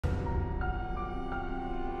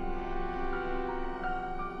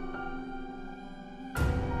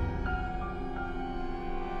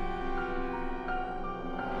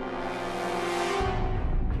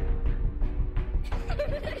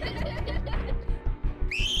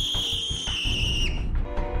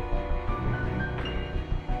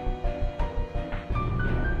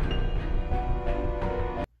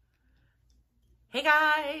Hey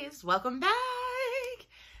guys, welcome back.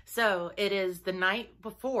 So it is the night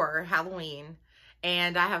before Halloween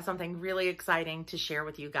and I have something really exciting to share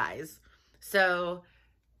with you guys. So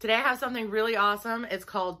today I have something really awesome. It's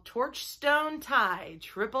called TorchedStone Thai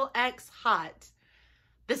XXX HOT.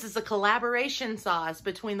 This is a collaboration sauce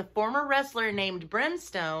between the former wrestler named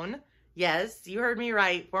Brimstone. Yes, you heard me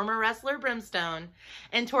right. Former Wrestler Brimstone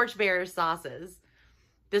and TorchBearer Sauces.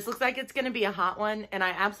 This looks like it's going to be a hot one, and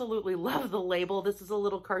I absolutely love the label. This is a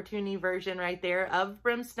little cartoony version right there of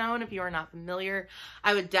Brimstone. If you are not familiar,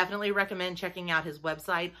 I would definitely recommend checking out his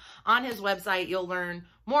website. On his website, you'll learn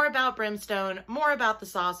more about Brimstone, more about the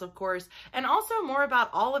sauce, of course, and also more about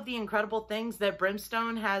all of the incredible things that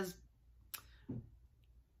Brimstone has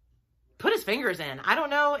put his fingers in. I don't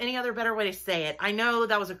know any other better way to say it. I know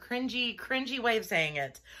that was a cringy way of saying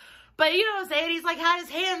it. But you know what I'm saying? He's like had his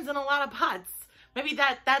hands in a lot of pots. Maybe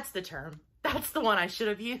that's the term. That's the one I should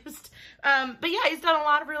have used. But yeah, he's done a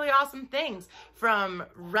lot of really awesome things, from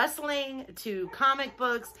wrestling to comic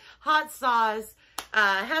books, hot sauce,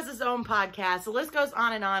 has his own podcast. The list goes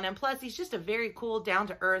on. And plus, he's just a very cool,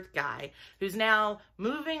 down-to-earth guy who's now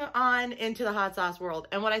moving on into the hot sauce world.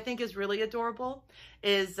 And what I think is really adorable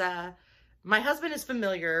is my husband is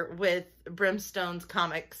familiar with Brimstone's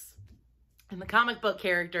comics. And the comic book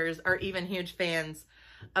characters are even huge fans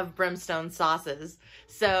of Brimstone sauces.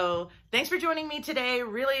 So thanks for joining me today.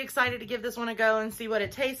 Really excited to give this one a go and see what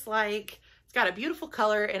it tastes like. It's got a beautiful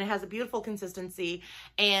color and it has a beautiful consistency.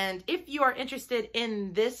 And if you are interested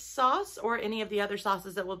in this sauce or any of the other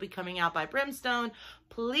sauces that will be coming out by Brimstone,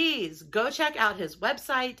 please go check out his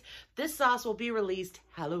website. This sauce will be released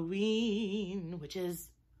Halloween, which is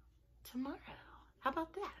tomorrow. How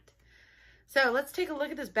about that? So let's take a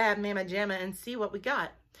look at this bad mama jamma and see what we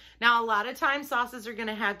got. Now, a lot of times sauces are going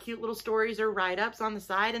to have cute little stories or write-ups on the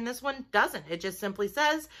side, and this one doesn't. It just simply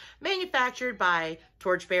says, manufactured by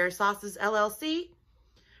TorchBearer Sauces, LLC.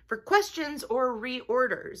 For questions or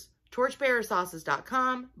reorders,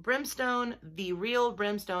 TorchBearerSauces.com, Brimstone,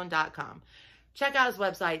 TheRealBrimstone.com. Check out his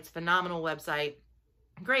website. It's a phenomenal website.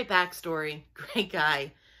 Great backstory. Great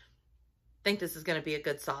guy. Think this is going to be a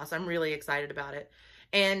good sauce. I'm really excited about it.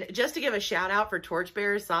 And just to give a shout out for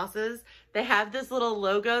TorchBearer Sauces, they have this little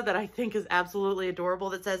logo that I think is absolutely adorable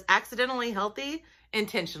that says, accidentally healthy,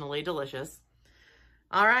 intentionally delicious.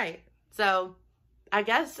 All right. So I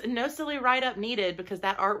guess no silly write-up needed because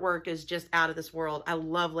that artwork is just out of this world. I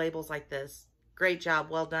love labels like this. Great job.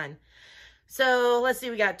 Well done. So let's see.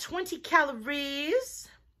 We got 20 calories,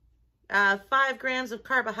 5 grams of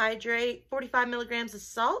carbohydrate, 45 milligrams of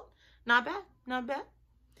salt. Not bad. Not bad.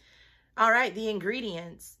 All right, the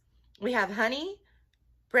ingredients. We have honey,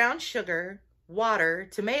 brown sugar, water,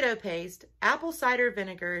 tomato paste, apple cider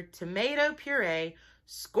vinegar, tomato puree,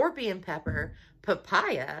 scorpion pepper,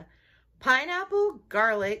 papaya, pineapple,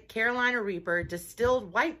 garlic, Carolina Reaper,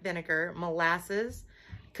 distilled white vinegar, molasses,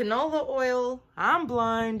 canola oil, I'm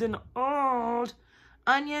blind and old,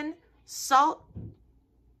 onion, salt,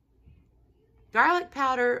 garlic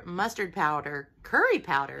powder, mustard powder, curry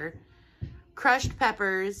powder, crushed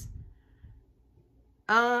peppers,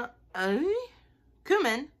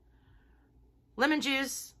 cumin, lemon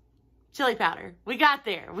juice, chili powder. We got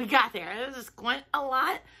there. We got there. This is quite a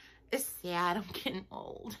lot. It's sad. I'm getting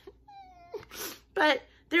old. But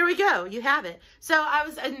there we go. You have it. So I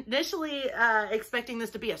was initially expecting this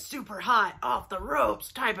to be a super hot, off the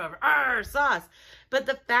ropes type of sauce. But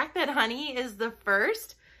the fact that honey is the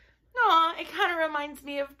first, no, it kind of reminds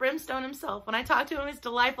me of Brimstone himself. When I talk to him, he's a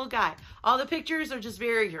delightful guy. All the pictures are just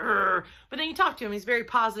very, but then you talk to him, he's a very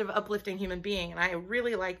positive, uplifting human being. And I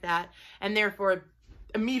really like that. And therefore,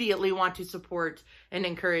 immediately want to support and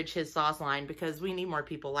encourage his sauce line because we need more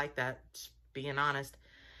people like that, being honest.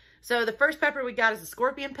 So the first pepper we got is a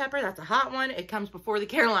scorpion pepper. That's a hot one. It comes before the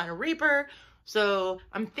Carolina Reaper. So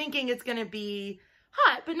I'm thinking it's going to be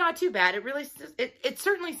hot, but not too bad. It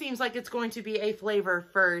certainly seems like it's going to be a flavor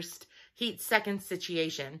first, heat second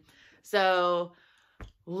situation. So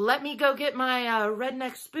let me go get my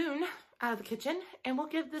redneck spoon out of the kitchen and we'll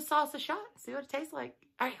give this sauce a shot. See what it tastes like.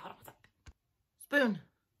 All right, hold on a second. Spoon.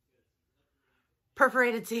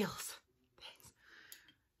 Perforated seals. Thanks.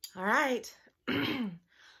 All right.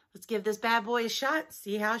 Let's give this bad boy a shot.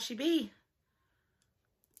 See how she be.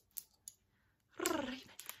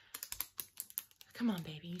 Come on,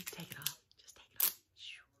 baby. You can take it off. Just take it off.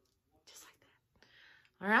 Just like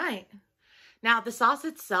that. All right. Now, the sauce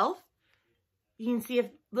itself, you can see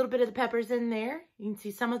a little bit of the peppers in there. You can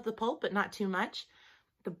see some of the pulp, but not too much.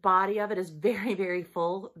 The body of it is very, very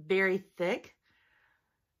full, very thick.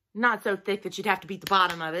 Not so thick that you'd have to beat the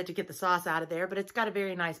bottom of it to get the sauce out of there, but it's got a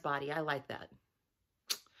very nice body. I like that.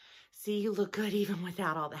 See, you look good even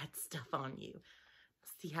without all that stuff on you.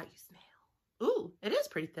 Let's see how you smell. Ooh, it is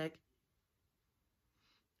pretty thick.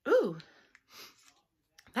 Ooh,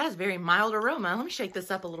 that is very mild aroma. Let me shake this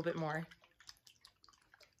up a little bit more.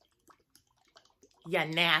 Yeah,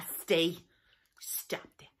 nasty. Stop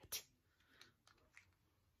that.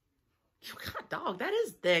 God, dog, that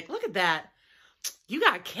is thick. Look at that. You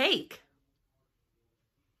got cake.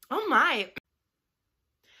 Oh my.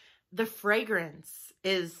 The fragrance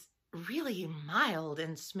is really mild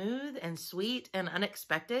and smooth and sweet and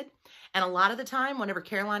unexpected. And a lot of the time, whenever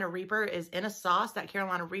Carolina Reaper is in a sauce, that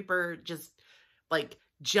Carolina Reaper just like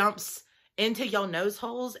jumps into your nose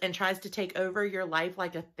holes and tries to take over your life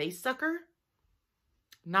like a face sucker.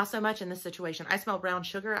 Not so much in this situation. I smell brown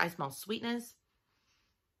sugar. I smell sweetness.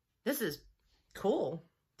 This is cool.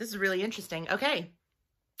 This is really interesting. Okay.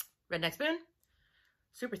 Redneck spoon.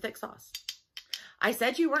 Super thick sauce. I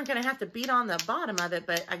said you weren't going to have to beat on the bottom of it,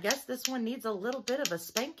 but I guess this one needs a little bit of a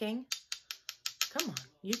spanking. Come on.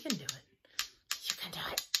 You can do it. You can do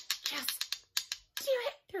it. Just do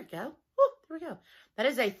it. There we go. Woo, there we go. That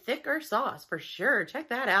is a thicker sauce for sure. Check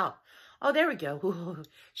that out. Oh, there we go. Ooh,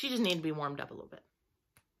 she just needs to be warmed up a little bit.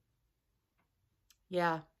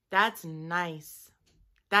 Yeah, that's nice.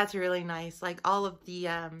 That's really nice. Like all of the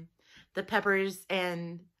peppers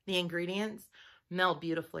and the ingredients meld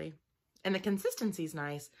beautifully. And the consistency is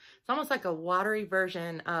nice. It's almost like a watery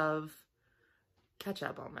version of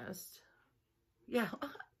ketchup almost. Yeah.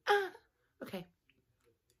 Okay.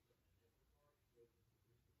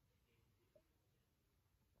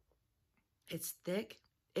 It's thick.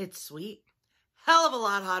 It's sweet. Hell of a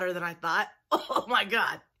lot hotter than I thought. Oh my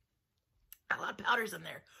God. A lot of powders in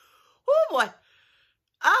there. Oh boy.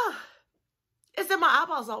 Ah, it's in my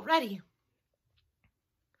eyeballs already.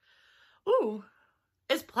 Ooh,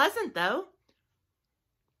 it's pleasant though.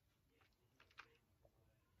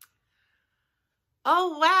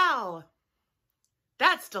 Oh wow.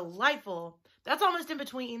 That's delightful. That's almost in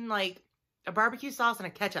between like a barbecue sauce and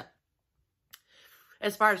a ketchup.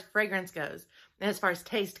 As far as fragrance goes, and as far as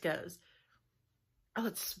taste goes. Oh,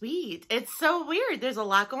 it's sweet. It's so weird. There's a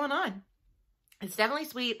lot going on. It's definitely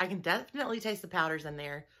sweet. I can definitely taste the powders in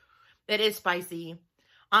there. It is spicy.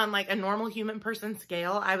 On like a normal human person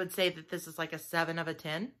scale, I would say that this is like a 7 of a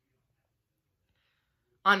 10.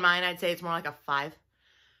 On mine, I'd say it's more like a 5.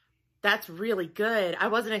 That's really good. I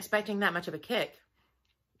wasn't expecting that much of a kick.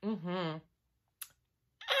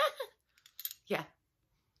 Yeah.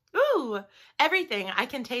 Ooh, everything. I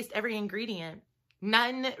can taste every ingredient.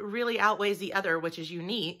 None really outweighs the other, which is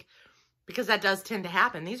unique because that does tend to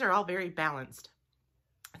happen. These are all very balanced.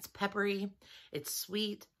 It's peppery. It's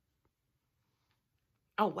sweet.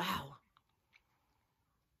 Oh, wow.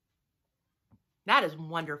 That is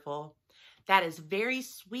wonderful. That is very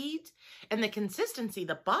sweet. And the consistency,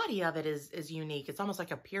 the body of it is unique. It's almost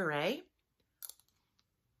like a puree.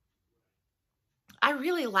 I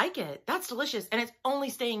really like it. That's delicious. And it's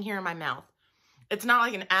only staying here in my mouth. It's not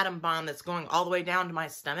like an atom bomb that's going all the way down to my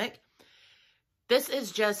stomach. This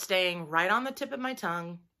is just staying right on the tip of my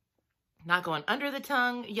tongue. Not going under the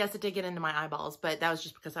tongue. Yes, it did get into my eyeballs, but that was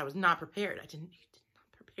just because I was not prepared. You did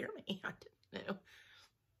not prepare me. I didn't know.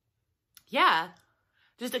 Yeah.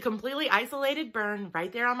 Just a completely isolated burn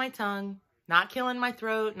right there on my tongue. Not killing my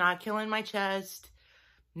throat. Not killing my chest.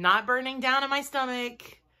 Not burning down in my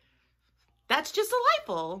stomach. That's just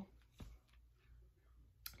delightful.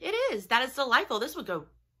 It is. That is delightful. This would go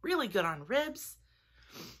really good on ribs.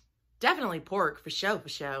 Definitely pork for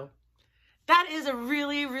show. That is a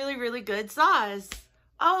really, really, really good sauce.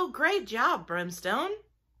 Oh, great job, Brimstone.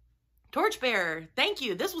 Torchbearer, thank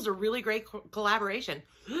you. This was a really great collaboration.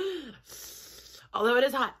 Although it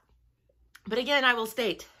is hot. But again, I will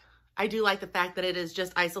state, I do like the fact that it is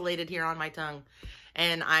just isolated here on my tongue.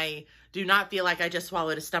 And I do not feel like I just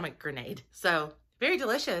swallowed a stomach grenade. So, very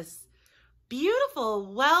delicious.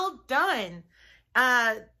 Beautiful. Well done.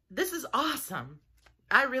 This is awesome.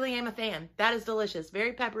 I really am a fan. That is delicious.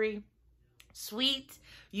 Very peppery, sweet,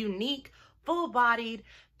 unique, full-bodied.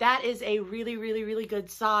 That is a really, really, really good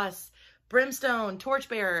sauce. Brimstone,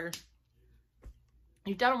 Torchbearer,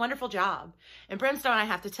 you've done a wonderful job. And Brimstone, I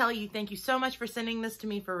have to tell you, thank you so much for sending this to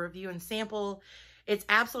me for review and sample. It's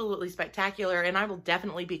absolutely spectacular, and I will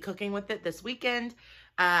definitely be cooking with it this weekend.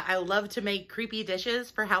 I love to make creepy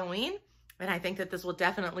dishes for Halloween, and I think that this will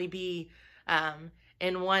definitely be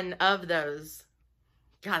in one of those.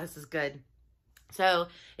 God, this is good. So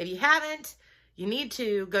if you haven't, you need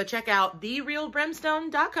to go check out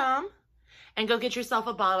therealbrimstone.com and go get yourself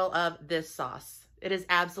a bottle of this sauce. It is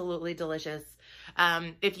absolutely delicious.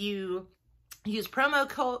 If you use promo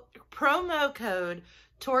code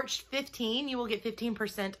Torched15, you will get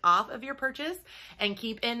 15% off of your purchase. And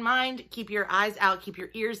keep in mind, keep your eyes out, keep your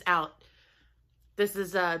ears out. This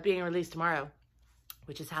is being released tomorrow,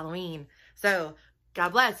 which is Halloween. So God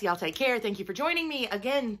bless. Y'all take care. Thank you for joining me.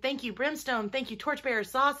 Again, thank you, Brimstone. Thank you, TorchBearer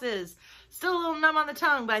Sauces. Still a little numb on the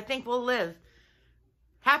tongue, but I think we'll live.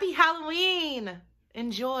 Happy Halloween.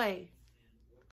 Enjoy.